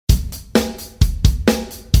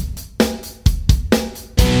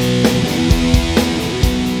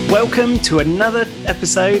Welcome to another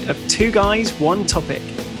episode of Two Guys, One Topic.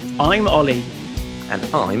 I'm Ollie. And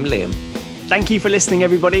I'm Liam. Thank you for listening,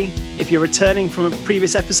 everybody. If you're returning from a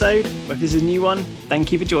previous episode, or if this is a new one,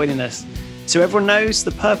 thank you for joining us. So everyone knows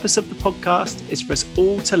the purpose of the podcast is for us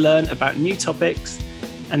all to learn about new topics.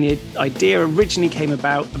 And the idea originally came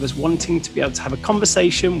about of us wanting to be able to have a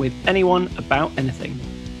conversation with anyone about anything.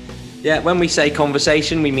 Yeah, when we say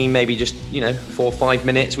conversation, we mean maybe just, 4 or 5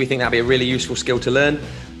 minutes. We think that'd be a really useful skill to learn.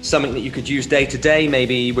 Something that you could use day to day,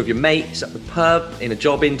 maybe with your mates at the pub, in a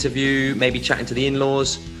job interview, maybe chatting to the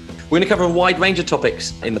in-laws. We're going to cover a wide range of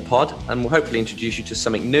topics in the pod, and we'll hopefully introduce you to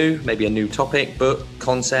something new, maybe a new topic, book,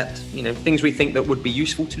 concept, things we think that would be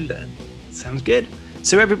useful to learn. Sounds good.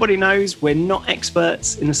 So everybody knows we're not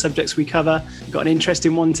experts in the subjects we cover. We've got an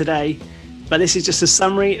interesting one today, but this is just a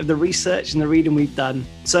summary of the research and the reading we've done.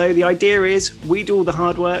 So the idea is we do all the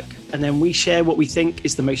hard work and then we share what we think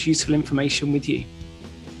is the most useful information with you.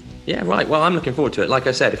 Yeah, right. Well, I'm looking forward to it. Like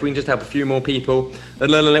I said, if we can just help a few more people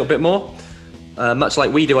and learn a little bit more, much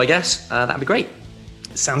like we do, I guess, that'd be great.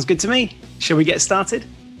 Sounds good to me. Shall we get started?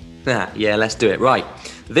 Yeah, let's do it. Right.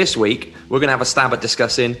 This week, we're going to have a stab at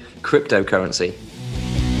discussing cryptocurrency.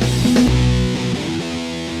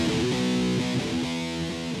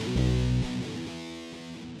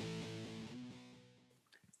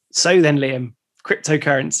 So then, Liam,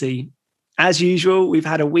 cryptocurrency. As usual, we've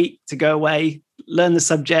had a week to go away, learn the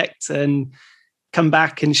subject and come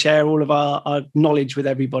back and share all of our knowledge with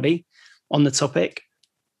everybody on the topic.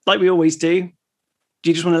 Like we always do. Do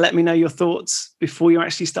you just want to let me know your thoughts before you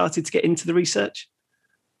actually started to get into the research?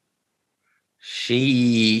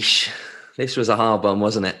 Sheesh. This was a hard one,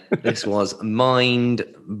 wasn't it? This was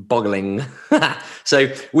mind-boggling.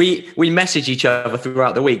 So we message each other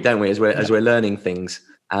throughout the week, don't we, as we're learning things.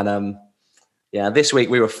 And this week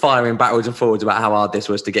we were firing backwards and forwards about how hard this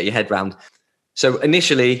was to get your head round. So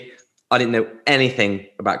initially, I didn't know anything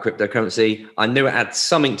about cryptocurrency. I knew it had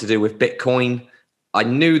something to do with Bitcoin. I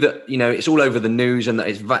knew that, it's all over the news and that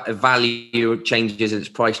its value changes and its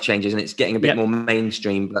price changes and it's getting a bit more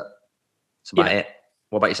mainstream, but that's about it.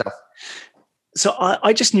 What about yourself? So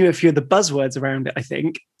I just knew a few of the buzzwords around it, I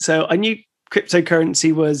think. So I knew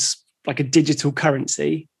cryptocurrency was like a digital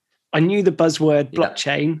currency. I knew the buzzword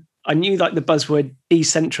blockchain. Yeah. I knew like the buzzword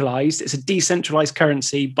decentralized. It's a decentralized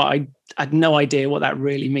currency, but I had no idea what that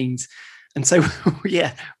really means. And so,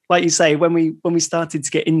 yeah, like you say, when we started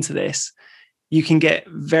to get into this, you can get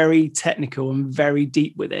very technical and very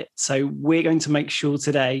deep with it. So we're going to make sure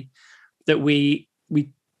today that we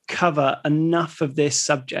cover enough of this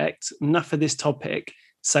subject, enough of this topic,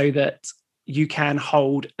 so that you can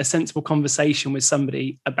hold a sensible conversation with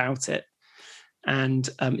somebody about it. And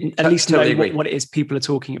at least know what it is people are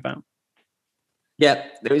talking about. Yeah,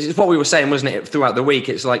 it's what we were saying, wasn't it, throughout the week?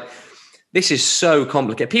 It's like, this is so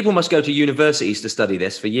complicated. People must go to universities to study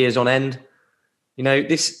this for years on end.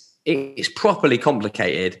 It's properly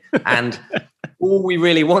complicated. And all we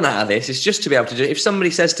really want out of this is just to be able to do, if somebody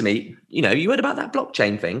says to me, you heard about that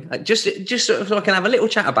blockchain thing? Just sort of so I can have a little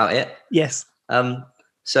chat about it. Yes.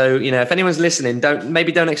 So, if anyone's listening,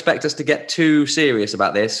 don't expect us to get too serious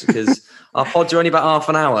about this because our pods are only about half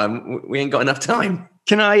an hour and we ain't got enough time.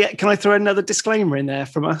 Can I throw another disclaimer in there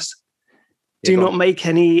from us? Do not make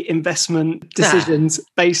any investment decisions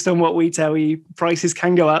based on what we tell you. Prices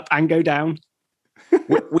can go up and go down.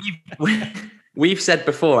 We've said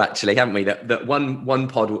before, actually, haven't we, that one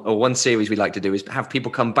pod or one series we'd like to do is have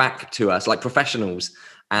people come back to us like professionals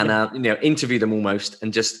and interview them almost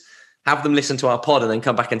and just have them listen to our pod and then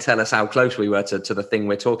come back and tell us how close we were to the thing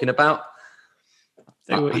we're talking about.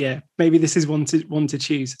 So, yeah, maybe this is one to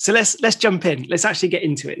choose. So let's jump in. Let's actually get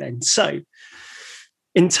into it then. So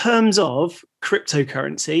in terms of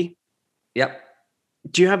cryptocurrency, yep.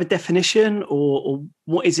 Do you have a definition or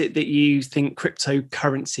what is it that you think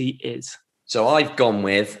cryptocurrency is? So I've gone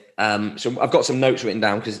with, so I've got some notes written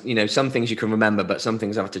down because, some things you can remember, but some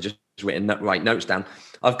things I have to just write notes down.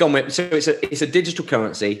 I've gone with, so it's a digital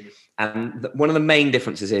currency. And one of the main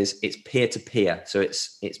differences is it's peer-to-peer. So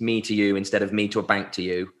it's me to you instead of me to a bank to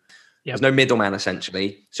you. Yep. There's no middleman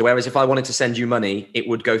essentially. So whereas if I wanted to send you money, it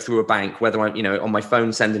would go through a bank, whether I'm, on my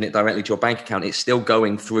phone sending it directly to your bank account, it's still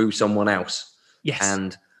going through someone else. Yes.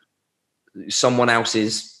 And someone else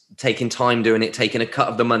is taking time doing it, taking a cut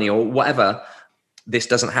of the money or whatever. This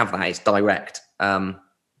doesn't have that. It's direct.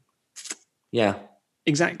 Yeah.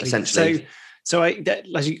 Exactly. Essentially. So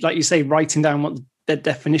like you say, writing down what the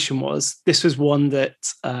definition was, this was one that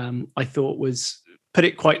I thought was put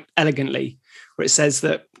it quite elegantly, where it says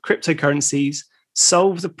that cryptocurrencies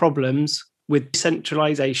solve the problems with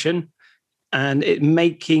decentralization and it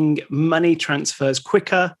making money transfers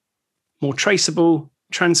quicker, more traceable,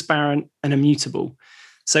 transparent, and immutable.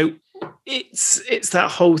 So it's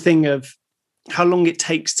that whole thing of how long it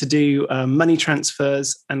takes to do money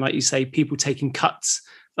transfers, and like you say, people taking cuts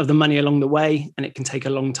of the money along the way, and it can take a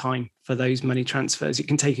long time for those money transfers. It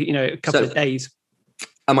can take a couple of days.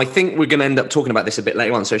 I think we're going to end up talking about this a bit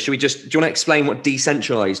later on. So do you want to explain what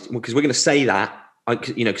decentralized? Because we're going to say that,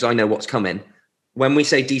 because I know what's coming. When we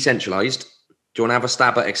say decentralized, do you want to have a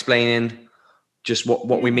stab at explaining just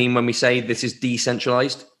what we mean when we say this is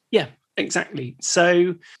decentralized? Yeah, exactly.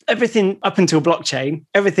 So everything up until blockchain,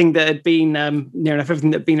 everything that had been near enough,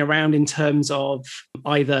 everything that had been around in terms of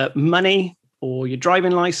either money or your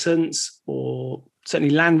driving license or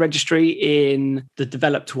certainly land registry in the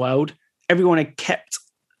developed world, everyone had kept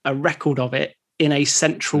a record of it in a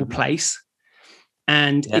central place.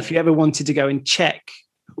 And if you ever wanted to go and check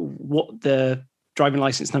what the driving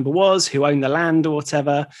license number was, who owned the land or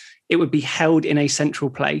whatever, it would be held in a central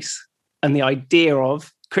place. And the idea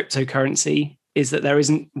of cryptocurrency is that there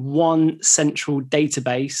isn't one central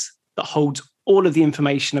database that holds all of the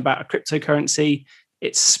information about a cryptocurrency.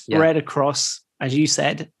 It's spread across, as you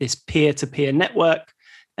said, this peer-to-peer network,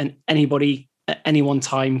 and anybody at any one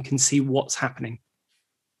time can see what's happening.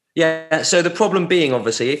 Yeah. So the problem being,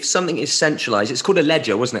 obviously, if something is centralized, it's called a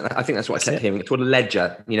ledger, wasn't it? I think that's what I kept hearing. It's called a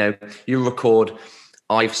ledger. You record,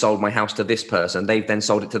 I've sold my house to this person. They've then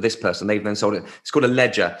sold it to this person. They've then sold it. It's called a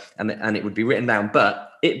ledger, and it would be written down.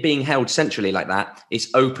 But it being held centrally like that, it's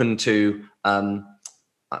open to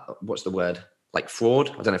what's the word? Like fraud?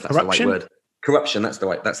 I don't know if that's Corruption? the right word. Corruption. That's the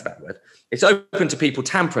better word. It's open to people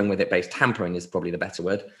tampering with it. Tampering is probably the better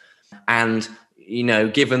word. And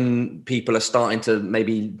given people are starting to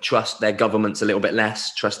maybe trust their governments a little bit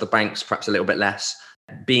less, trust the banks perhaps a little bit less,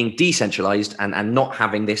 being decentralized and not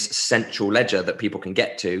having this central ledger that people can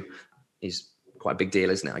get to is quite a big deal,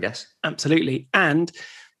 isn't it, I guess? Absolutely. And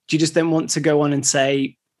do you just then want to go on and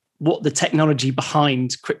say what the technology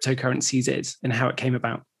behind cryptocurrencies is and how it came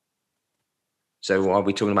about? So are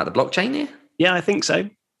we talking about the blockchain here? Yeah, I think so.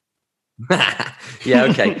 Yeah,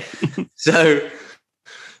 okay. So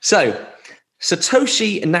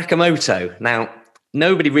Satoshi Nakamoto. Now,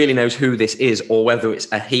 nobody really knows who this is or whether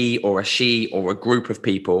it's a he or a she or a group of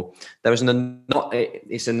people. There was an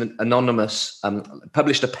anonymous,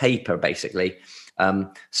 published a paper basically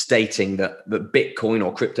stating that Bitcoin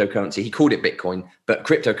or cryptocurrency, he called it Bitcoin, but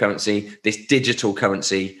cryptocurrency, this digital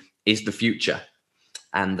currency, is the future,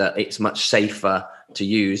 and that it's much safer to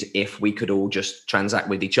use if we could all just transact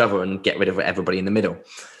with each other and get rid of everybody in the middle.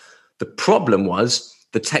 The problem was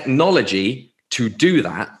the technology to do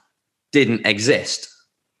that didn't exist.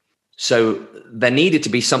 So there needed to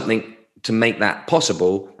be something to make that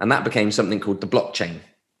possible, and that became something called the blockchain. Do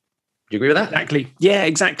you agree with that? Exactly. Yeah,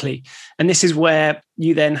 exactly. And this is where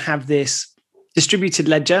you then have this distributed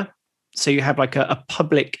ledger. So you have like a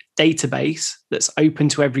public database that's open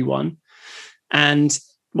to everyone. And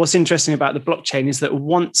what's interesting about the blockchain is that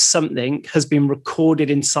once something has been recorded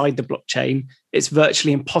inside the blockchain, it's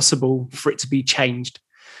virtually impossible for it to be changed.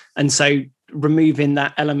 And so removing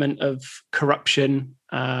that element of corruption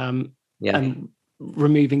and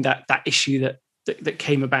removing that issue that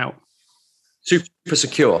came about. Super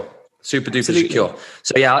secure, super duper secure.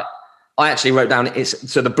 So yeah, I actually wrote down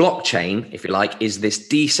so the blockchain, if you like, is this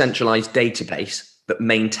decentralized database that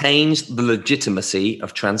maintains the legitimacy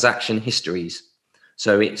of transaction histories.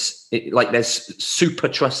 So it's like there's super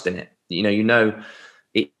trust in it.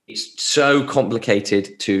 It's so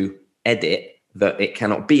complicated to edit that it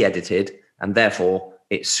cannot be edited, and therefore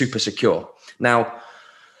it's super secure. Now,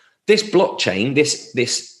 this blockchain,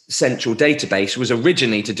 this central database was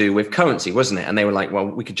originally to do with currency, wasn't it? And they were like, well,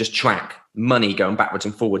 we could just track money going backwards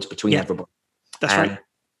and forwards between everybody. That's right.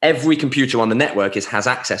 Every computer on the network has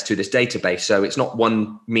access to this database. So it's not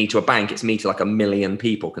me to a bank, it's me to like 1 million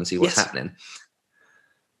people can see what's happening.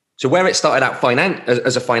 So where it started out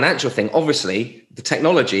as a financial thing, obviously the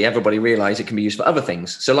technology, everybody realized it can be used for other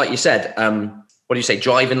things. So like you said, what do you say?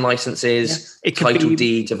 Driving licenses, title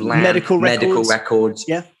deeds of land, medical records.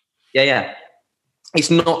 Yeah. It's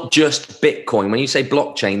not just Bitcoin. When you say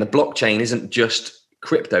blockchain, the blockchain isn't just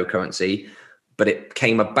cryptocurrency, but it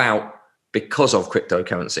came about because of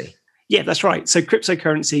cryptocurrency. Yeah, that's right. So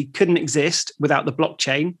cryptocurrency couldn't exist without the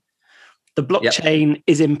blockchain. The blockchain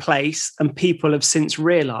is in place, and people have since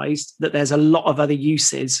realized that there's a lot of other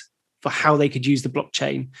uses for how they could use the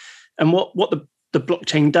blockchain. And what the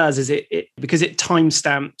blockchain does is it because it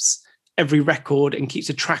timestamps every record and keeps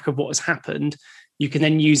a track of what has happened, you can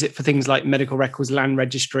then use it for things like medical records, land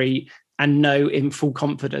registry, and know in full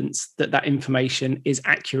confidence that information is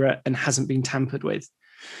accurate and hasn't been tampered with.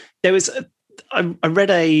 I read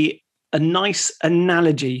a a nice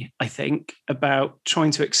analogy, I think, about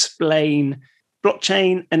trying to explain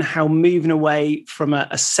blockchain and how moving away from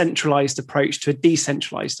a centralized approach to a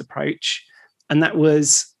decentralized approach. And that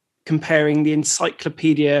was comparing the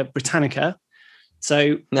Encyclopedia Britannica.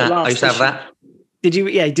 So I used to have that. Did you?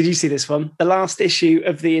 Yeah. Did you see this one? The last issue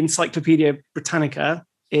of the Encyclopedia Britannica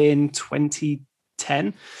in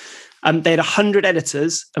 2010. They had 100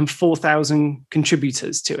 editors and 4,000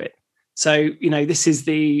 contributors to it. So, this is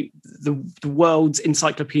the world's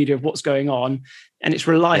encyclopedia of what's going on, and it's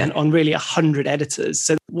reliant on really 100 editors.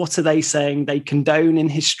 So what are they saying they condone in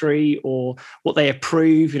history, or what they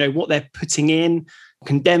approve, what they're putting in,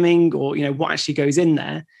 condemning, or, what actually goes in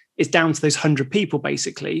there is down to those 100 people,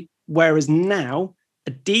 basically. Whereas now,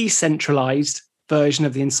 a decentralized version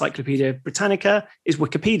of the Encyclopedia Britannica is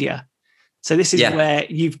Wikipedia. So this is where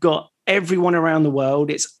you've got everyone around the world.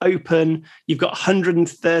 It's open. You've got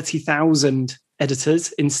 130,000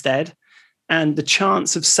 editors instead. And the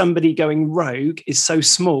chance of somebody going rogue is so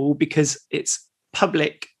small because it's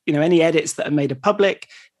public. Any edits that are made are public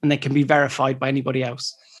and they can be verified by anybody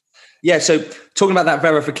else. Yeah. So talking about that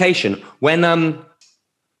verification, when an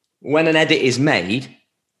edit is made,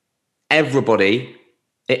 everybody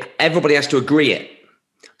has to agree it.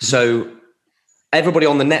 So everybody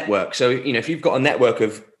on the network. So, if you've got a network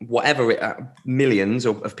of whatever, millions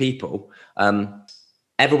of people,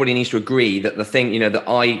 everybody needs to agree that the thing, that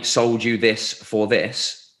I sold you this for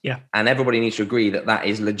this. Yeah. And everybody needs to agree that that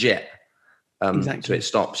is legit. Exactly. So it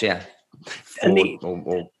stops. Yeah. Fraud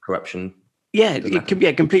or corruption. Yeah.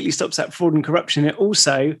 It completely stops that fraud and corruption. It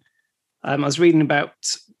also, I was reading about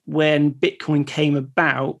when Bitcoin came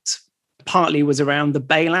about, partly was around the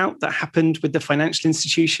bailout that happened with the financial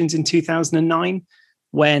institutions in 2009,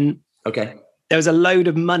 when there was a load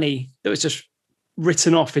of money that was just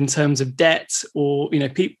written off in terms of debt, or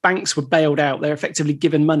banks were bailed out. They're effectively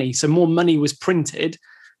given money, so more money was printed,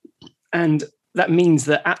 and that means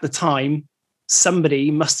that at the time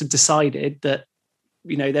somebody must have decided that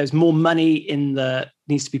there's more money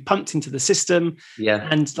needs to be pumped into the system,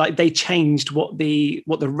 and they changed what the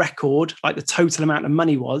record, the total amount of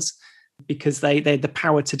money was, because they had the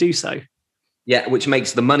power to do so. Yeah, which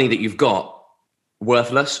makes the money that you've got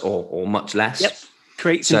worthless or much less. Yep,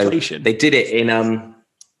 creates inflation. They did it in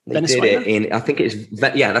Venezuela? I think it's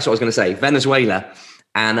that's what I was going to say, Venezuela.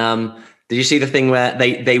 And did you see the thing where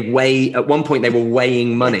they weigh, at one point they were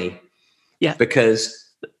weighing money? Yeah, because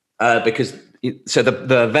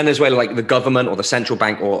the Venezuela, the government or the central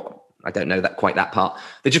bank, or I don't know that part.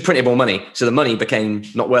 They just printed more money, so the money became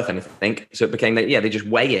not worth anything. So it became they just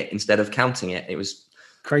weigh it instead of counting it. It was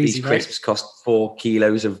crazy. These crisps cost 4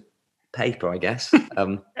 kilos of paper, I guess.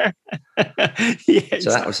 Yeah,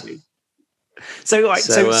 exactly. So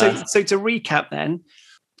that was. So to recap, then,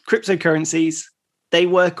 cryptocurrencies, they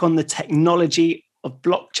work on the technology of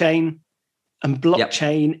blockchain, and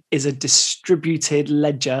blockchain is a distributed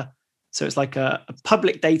ledger. So it's like a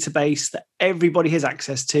public database that everybody has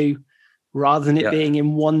access to, rather than it being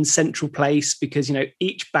in one central place, because,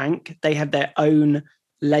 each bank, they have their own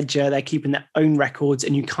ledger, they're keeping their own records,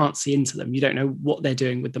 and you can't see into them. You don't know what they're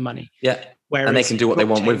doing with the money. Yeah. Whereas and they can do what they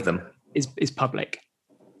want with them. Is public.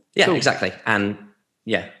 Yeah, cool. Exactly. And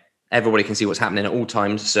everybody can see what's happening at all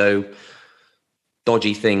times. So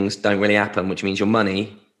dodgy things don't really happen, which means your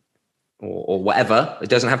money or whatever, it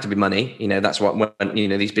doesn't have to be money. That's what, when,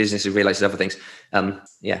 these businesses realize there's other things.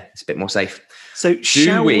 It's a bit more safe. So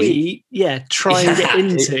shall we try and get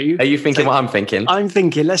into... Are you thinking what I'm thinking? I'm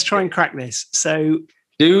thinking, let's try and crack this. So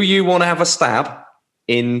do you want to have a stab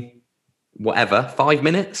in 5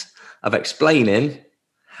 minutes of explaining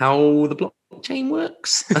how the blockchain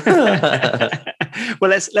works?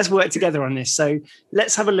 Well, let's work together on this. So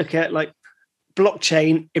let's have a look at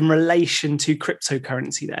blockchain in relation to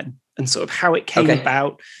cryptocurrency then, and sort of how it came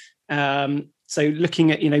about. So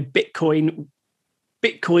looking at,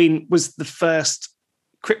 Bitcoin was the first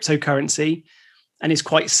cryptocurrency, and is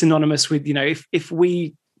quite synonymous with, if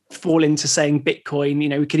we fall into saying Bitcoin,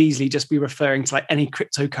 we could easily just be referring to any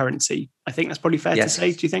cryptocurrency. I think that's probably fair to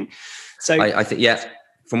say. Do you think? So I think,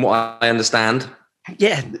 from what I understand.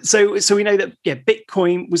 Yeah. So we know that,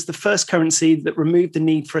 Bitcoin was the first currency that removed the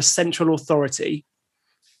need for a central authority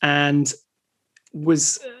and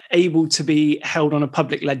was able to be held on a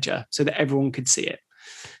public ledger so that everyone could see it.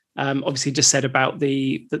 Obviously just said about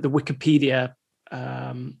the Wikipedia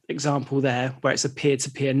example there, where it's a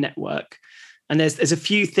peer-to-peer network. And there's a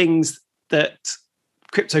few things that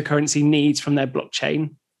cryptocurrency needs from their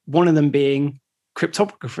blockchain. One of them being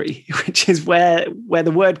cryptography, which is where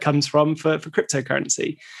the word comes from for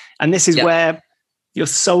cryptocurrency. And this is where you're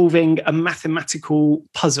solving a mathematical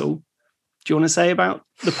puzzle do you want to say about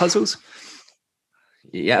the puzzles?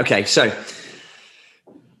 Yeah. Okay. So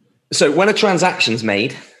when a transaction's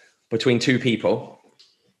made between two people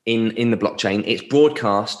in the blockchain, it's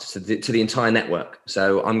broadcast to the entire network.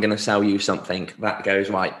 So I'm going to sell you something that goes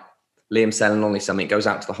right. Liam's selling Lonnie something, it goes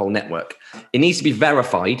out to the whole network. It needs to be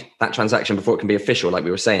verified, that transaction, before it can be official, like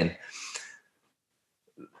we were saying.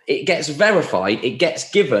 It gets verified. It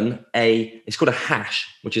gets given it's called a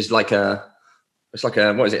hash, which is like a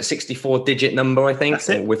 64-digit number, I think,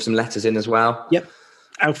 with some letters in as well. Yep.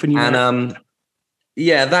 Alphanumeric.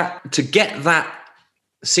 And to get that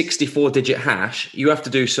 64-digit hash, you have to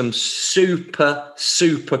do some super,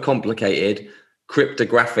 super complicated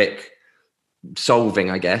cryptographic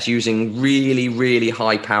solving, I guess, using really, really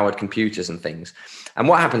high-powered computers and things. And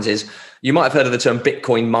what happens is, you might have heard of the term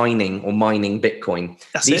Bitcoin mining or mining Bitcoin.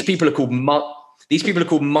 These people are called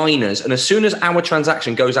miners. And as soon as our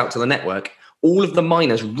transaction goes out to the network, all of the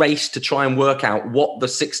miners race to try and work out what the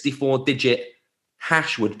 64-digit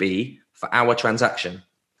hash would be for our transaction.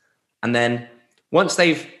 And then once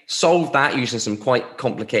they've solved that using some quite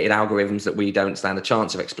complicated algorithms that we don't stand a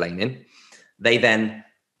chance of explaining, they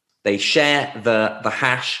share the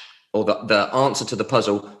hash or the answer to the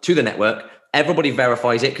puzzle to the network. Everybody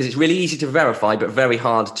verifies it because it's really easy to verify, but very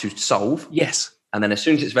hard to solve. Yes. And then as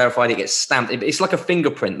soon as it's verified, it gets stamped. It's like a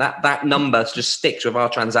fingerprint. That number just sticks with our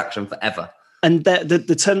transaction forever. And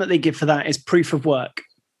the term that they give for that is proof of work.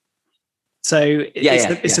 So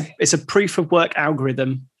it's a proof of work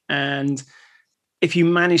algorithm. And if you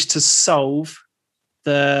manage to solve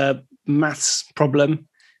the maths problem,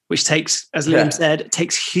 which takes, as Liam said, it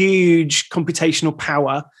takes huge computational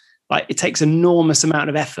power. Like, it takes enormous amount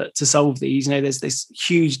of effort to solve these. There's this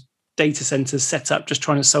huge data centers set up just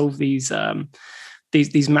trying to solve these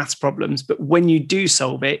maths problems. But when you do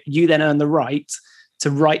solve it, you then earn the right to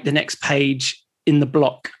write the next page in the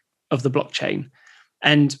block of the blockchain.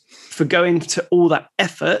 And for going to all that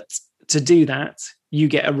effort to do that, you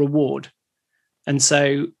get a reward. And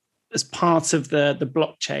so as part of the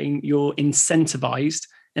blockchain, you're incentivized,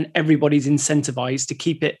 and everybody's incentivized to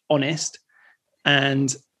keep it honest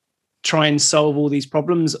and try and solve all these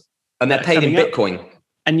problems. And they're paid in Bitcoin.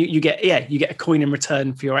 And you get a coin in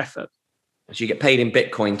return for your effort. So you get paid in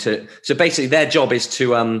Bitcoin so basically their job is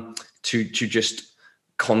to just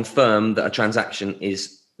confirm that a transaction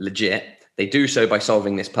is legit. They do so by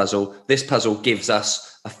solving this puzzle. This puzzle gives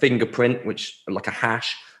us a fingerprint, which like a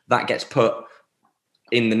hash, that gets put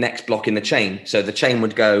in the next block in the chain. So the chain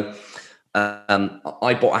would go,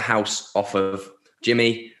 I bought a house off of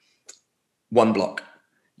Jimmy, one block.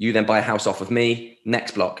 You then buy a house off of me,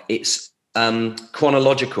 next block. It's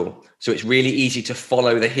chronological. So it's really easy to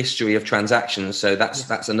follow the history of transactions. So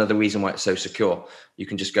that's another reason why it's so secure. You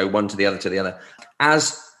can just go one to the other to the other.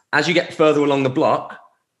 As you get further along the block,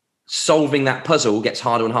 solving that puzzle gets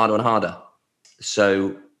harder and harder and harder.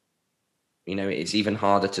 So, it's even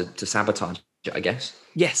harder to sabotage it, I guess.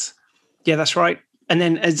 Yes. Yeah, that's right. And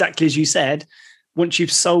then exactly as you said, once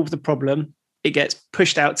you've solved the problem, it gets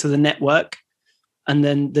pushed out to the network. And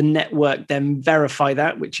then the network then verify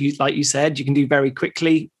that, which like you said, you can do very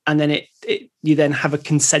quickly. And then you then have a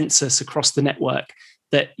consensus across the network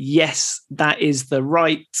that, yes, that is the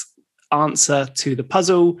right answer to the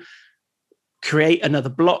puzzle. Create another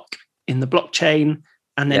block in the blockchain,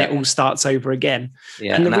 and then it all starts over again.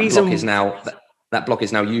 Yeah, and that block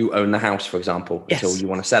is now you own the house, for example, until you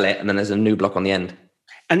want to sell it. And then there's a new block on the end.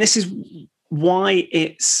 And this is why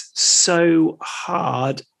it's so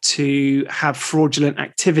hard to have fraudulent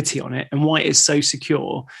activity on it, and why it is so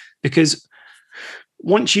secure. Because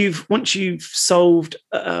once you've solved,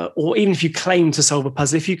 or even if you claim to solve a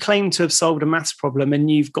puzzle, if you claim to have solved a maths problem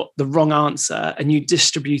and you've got the wrong answer and you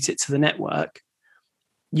distribute it to the network,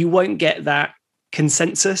 you won't get that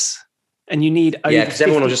consensus. And you need over because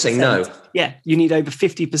everyone will just say no. Yeah, you need over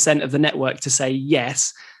 50% of the network to say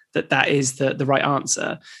yes, that is the right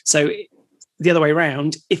answer. So the other way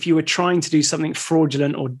around, if you were trying to do something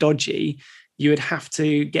fraudulent or dodgy, you would have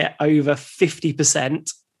to get over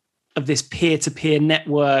 50% of this peer-to-peer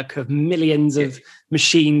network of millions of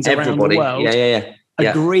machines around the world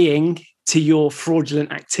agreeing to your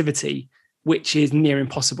fraudulent activity, which is near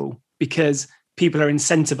impossible because people are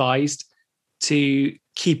incentivized to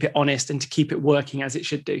keep it honest and to keep it working as it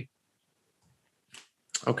should do.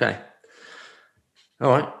 Okay. All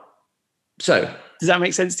right. So does that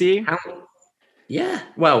make sense to you? Yeah.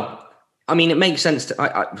 Well, I mean, it makes sense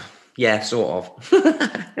to, yeah, sort of.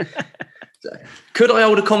 Could I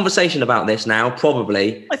hold a conversation about this now?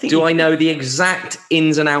 Probably. Do I know the exact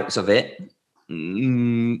ins and outs of it?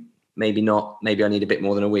 Maybe not. Maybe I need a bit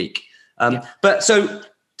more than a week. But so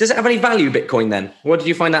Does it have any value, Bitcoin? Then what did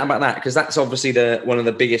you find out about that? Because that's obviously one of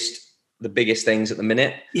the biggest things at the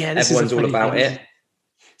minute. Yeah, everyone's all about it.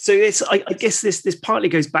 So I guess this partly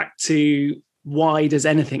goes back to why does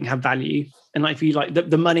anything have value? And like, if you like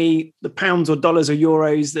the money, the pounds or dollars or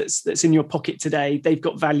euros that's in your pocket today, they've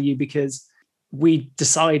got value because we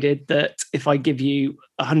decided that if I give you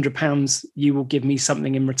 £100, you will give me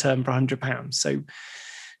something in return for £100. So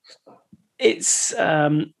it's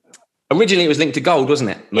originally it was linked to gold, wasn't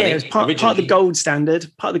it? Money? Yeah, it was part of the gold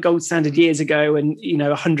standard. Part of the gold standard years ago, and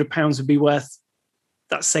 £100 would be worth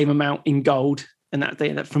that same amount in gold, and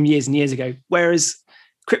that from years and years ago. Whereas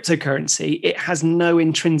cryptocurrency, it has no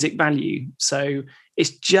intrinsic value, so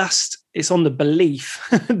it's on the belief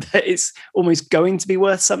that it's almost going to be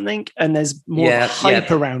worth something, and there's more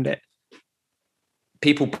hype around it.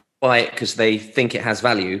 People buy it because they think it has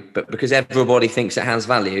value, but because everybody thinks it has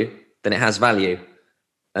value, then it has value.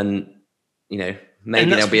 And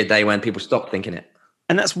maybe there'll be a day when people stop thinking it.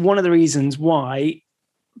 And that's one of the reasons why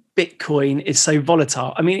Bitcoin is so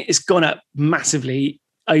volatile. I mean, it's gone up massively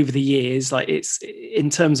over the years. Like, it's in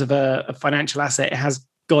terms of a financial asset, it has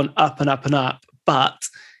gone up and up and up, but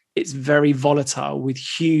it's very volatile with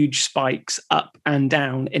huge spikes up and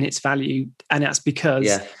down in its value. And that's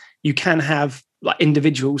because you can have like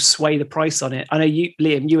individuals sway the price on it. I know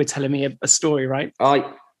Liam, you were telling me a story, right?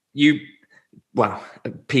 Well,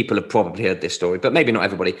 people have probably heard this story, but maybe not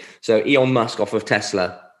everybody. So Elon Musk off of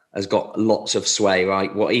Tesla has got lots of sway,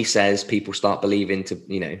 right? What he says, people start believing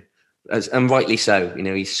and rightly so.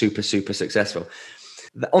 He's super, super successful.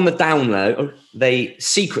 On the down low, they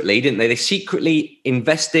secretly, didn't they? They secretly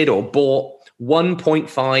invested or bought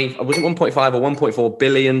 1.5 or 1.4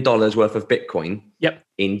 billion dollars worth of Bitcoin. Yep.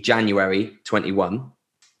 In January 21.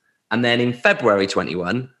 And then in February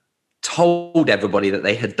 21, told everybody that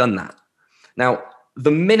they had done that. Now,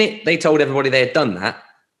 the minute they told everybody they had done that,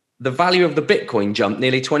 the value of the Bitcoin jumped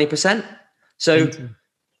nearly 20%. So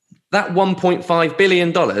that $1.5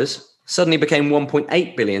 billion suddenly became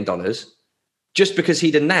 $1.8 billion just because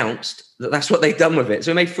he'd announced that that's what they'd done with it.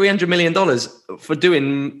 So he made $300 million for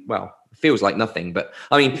doing, well, feels like nothing. But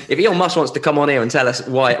I mean, if Elon Musk wants to come on here and tell us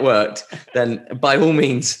why it worked, then by all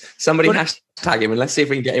means, somebody hashtag him and let's see if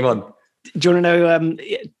we can get him on. Do you want to know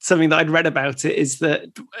something that I'd read about it is that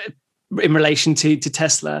in relation to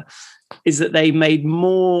Tesla, is that they made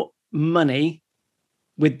more money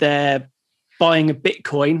with their buying of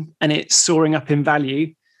Bitcoin and it soaring up in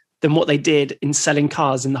value than what they did in selling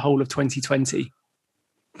cars in the whole of 2020.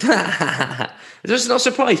 Just not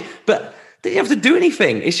surprised, but they didn't have to do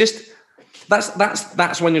anything. It's just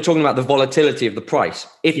that's when you're talking about the volatility of the price.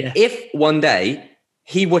 If one day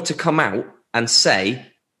he were to come out and say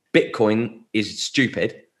Bitcoin is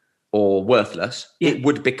stupid or worthless, it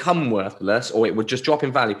would become worthless or it would just drop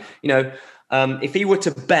in value. If he were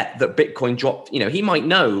to bet that Bitcoin dropped, he might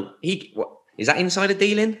know. Is that insider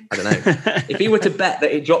dealing? I don't know. If he were to bet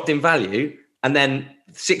that it dropped in value and then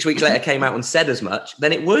 6 weeks later came out and said as much,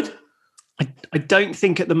 then it would. I don't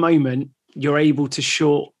think at the moment you're able to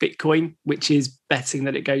short Bitcoin, which is betting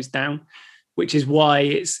that it goes down, which is why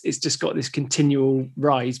it's just got this continual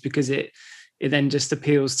rise, because it then just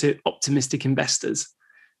appeals to optimistic investors.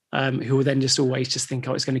 Who will then just always just think,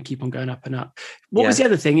 it's going to keep on going up and up. What was the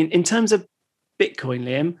other thing in terms of Bitcoin,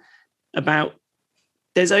 Liam? About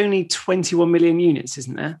there's only 21 million units,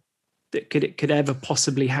 isn't there, that it could ever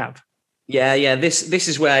possibly have? Yeah. This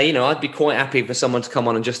is where I'd be quite happy for someone to come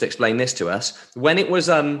on and just explain this to us. When it was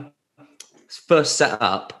first set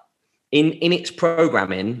up, in its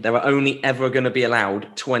programming, there are only ever going to be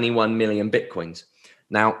allowed 21 million Bitcoins.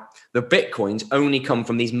 Now, the Bitcoins only come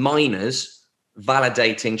from these miners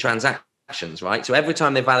validating transactions, right? So every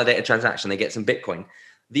time they validate a transaction, they get some Bitcoin.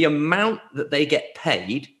 The amount that they get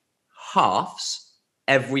paid halves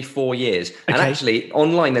every 4 years. Okay. And actually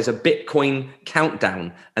online, there's a Bitcoin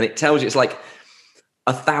countdown and it tells you it's like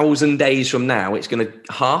 1,000 days from now, it's going to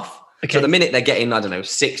half. Okay. So the minute they're getting,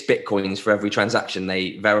 6 Bitcoins for every transaction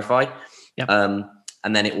they verify. Yep.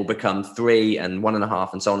 And then it will become 3 and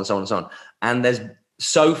 1.5 and so on and so on and so on. And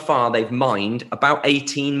so far, they've mined about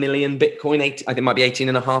 18 million Bitcoin. I think it might be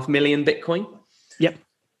 18.5 million Bitcoin. Yep.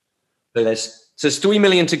 So there's 3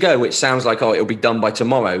 million to go, which sounds like, it'll be done by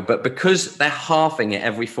tomorrow. But because they're halving it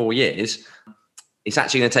every 4 years, it's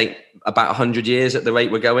actually going to take about 100 years at the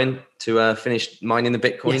rate we're going to finish mining the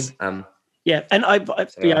Bitcoin. Yes. And I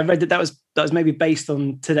read that was maybe based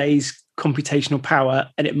on today's computational power,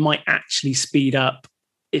 and it might actually speed up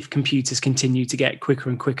if computers continue to get quicker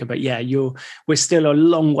and quicker. But we're still a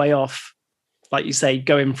long way off, like you say,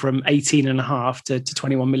 going from 18.5 to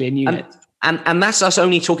 21 million units. And that's us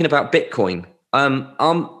only talking about Bitcoin.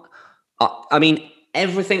 I mean,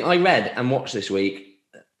 everything I read and watched this week,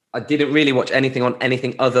 I didn't really watch anything on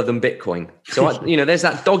anything other than Bitcoin. So, there's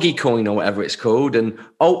that doggy coin or whatever it's called, and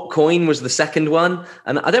altcoin was the second one.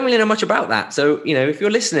 And I don't really know much about that. So, if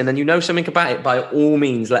you're listening and you know something about it, by all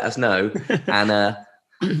means, let us know. And,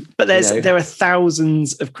 but there are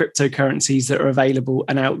thousands of cryptocurrencies that are available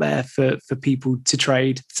and out there for people to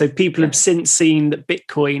trade. So people have since seen that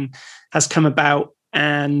Bitcoin has come about,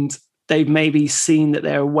 and they've maybe seen that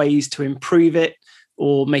there are ways to improve it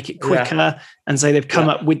or make it quicker. Yeah. And so they've come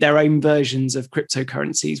up with their own versions of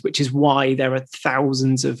cryptocurrencies, which is why there are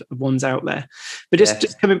thousands of ones out there. But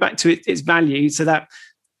just coming back to its value, so that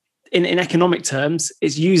in economic terms,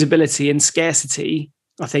 its usability and scarcity,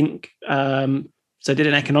 I think, so I did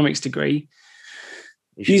an economics degree.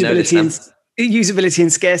 Usability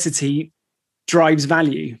and scarcity drives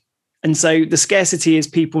value. And so the scarcity is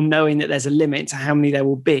people knowing that there's a limit to how many there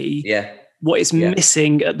will be. Yeah. What is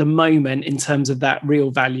missing at the moment in terms of that real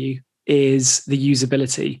value is the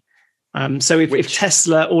usability. So if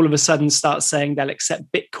Tesla all of a sudden starts saying they'll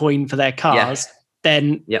accept Bitcoin for their cars,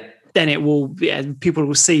 then it will, people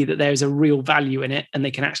will see that there's a real value in it, and they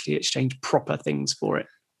can actually exchange proper things for it.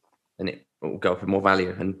 And it will go for more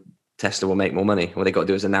value, and Tesla will make more money. All they got to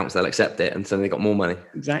do is announce they'll accept it, and suddenly they got more money.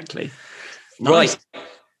 Exactly. Right. Nice.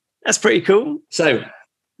 That's pretty cool. So,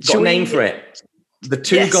 got a name for it. The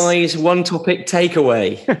two guys, one topic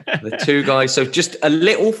takeaway. The two guys. So just a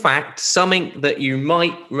little fact, something that you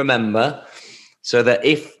might remember, so that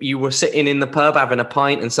if you were sitting in the pub having a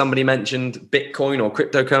pint and somebody mentioned Bitcoin or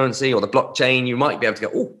cryptocurrency or the blockchain, you might be able to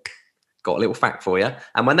go, oh, got a little fact for you.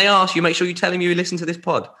 And when they ask you, make sure you tell them you listen to this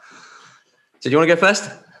pod. So do you want to go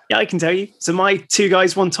first? Yeah, I can tell you. So my two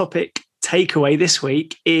guys, one topic takeaway this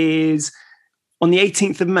week is on the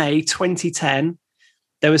 18th of May, 2010,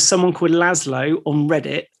 there was someone called Laszlo on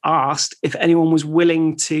Reddit asked if anyone was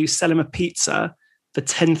willing to sell him a pizza for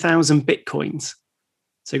 10,000 Bitcoins.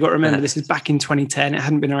 So you've got to remember, this is back in 2010. It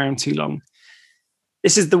hadn't been around too long.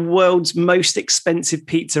 This is the world's most expensive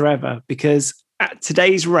pizza ever, because at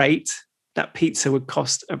today's rate, that pizza would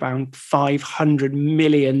cost around $500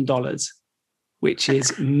 million, which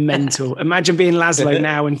is mental. Imagine being Laszlo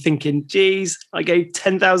now and thinking, geez, I gave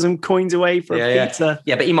 10,000 coins away for a pizza.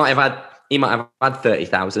 Yeah, but he might have had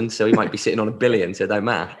 30,000, so he might be sitting on $1 billion, so it don't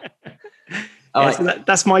matter. Right. So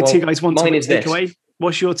that's my two guys, one topic takeaway.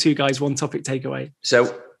 What's your two guys, one topic takeaway?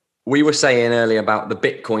 So we were saying earlier about the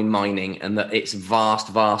Bitcoin mining and that it's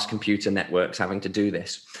vast computer networks having to do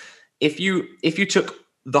this. If you took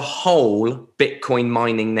the whole Bitcoin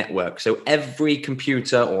mining network, so every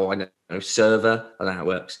computer or, I don't know, server, I don't know how it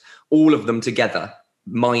works, all of them together,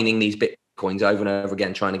 mining these Bitcoins over and over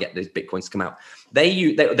again, trying to get these Bitcoins to come out.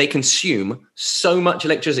 They consume so much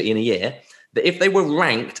electricity in a year that if they were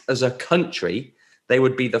ranked as a country, they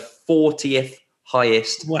would be the 40th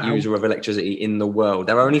highest user of electricity in the world.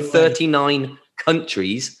 There are only 39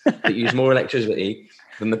 countries that use more electricity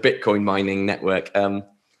than the Bitcoin mining network.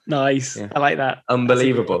 Nice. Yeah. I like that.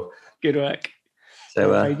 Unbelievable. Good work.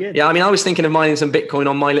 So, I mean, I was thinking of mining some Bitcoin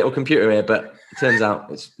on my little computer here, but it turns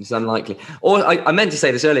out it's unlikely. Or I meant to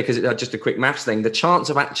say this earlier because it's just a quick maths thing. The chance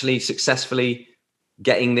of actually successfully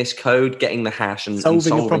getting this code, getting the hash and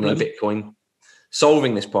solving a Bitcoin,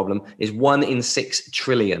 solving this problem is 1 in 6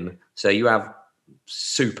 trillion. So you have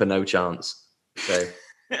super no chance. So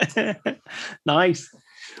nice.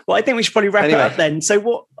 Well, I think we should probably wrap it up then. So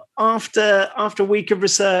what, after a week of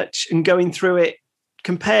research and going through it,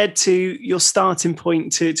 compared to your starting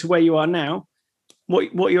point to where you are now, what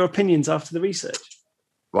are your opinions after the research?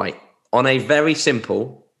 Right. On a very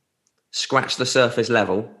simple, scratch the surface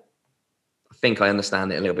level, I think I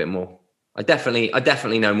understand it a little bit more. I definitely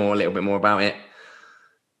know a little bit more about it.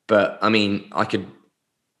 But I mean,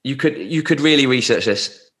 you could really research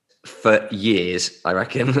this for years, I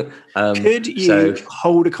reckon. Could you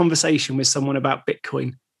hold a conversation with someone about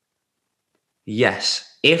Bitcoin? Yes.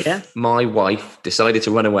 If my wife decided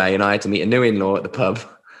to run away and I had to meet a new in-law at the pub,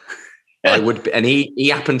 I would, and he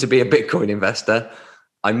happened to be a Bitcoin investor,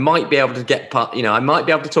 I might be able to I might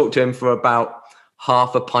be able to talk to him for about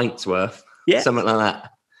half a pint's worth, something like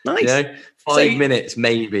that. Nice. 5 minutes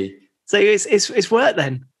maybe. So it's work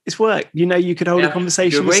then. It's work. You could hold a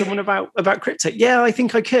conversation with someone about crypto. Yeah, I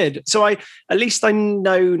think I could. So at least I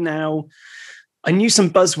know now. I knew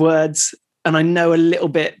some buzzwords, and I know a little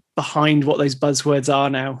bit behind what those buzzwords are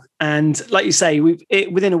now. And like you say,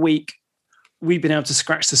 within a week, we've been able to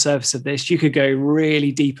scratch the surface of this. You could go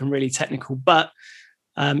really deep and really technical, but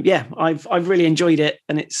I've really enjoyed it,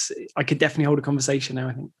 and I could definitely hold a conversation now,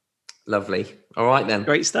 I think. Lovely. All right then.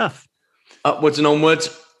 Great stuff. Upwards and onwards.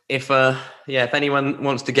 If anyone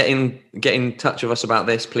wants to get in touch with us about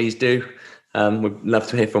this, please do. We'd love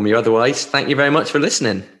to hear from you. Otherwise, thank you very much for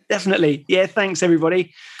listening. Definitely. Yeah, thanks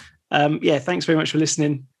everybody. Thanks very much for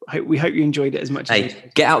listening. We hope you enjoyed it as much as we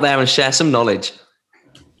did. Get out there and share some knowledge.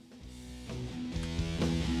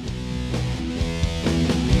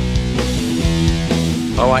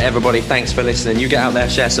 All right, everybody, thanks for listening. You get out there,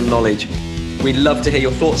 share some knowledge. We'd love to hear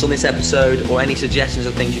your thoughts on this episode or any suggestions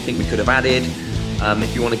of things you think we could have added.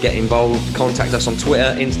 If you want to get involved, contact us on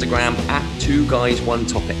Twitter, Instagram,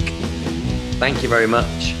 @2guys1topic. Thank you very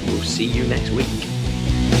much. We'll see you next week.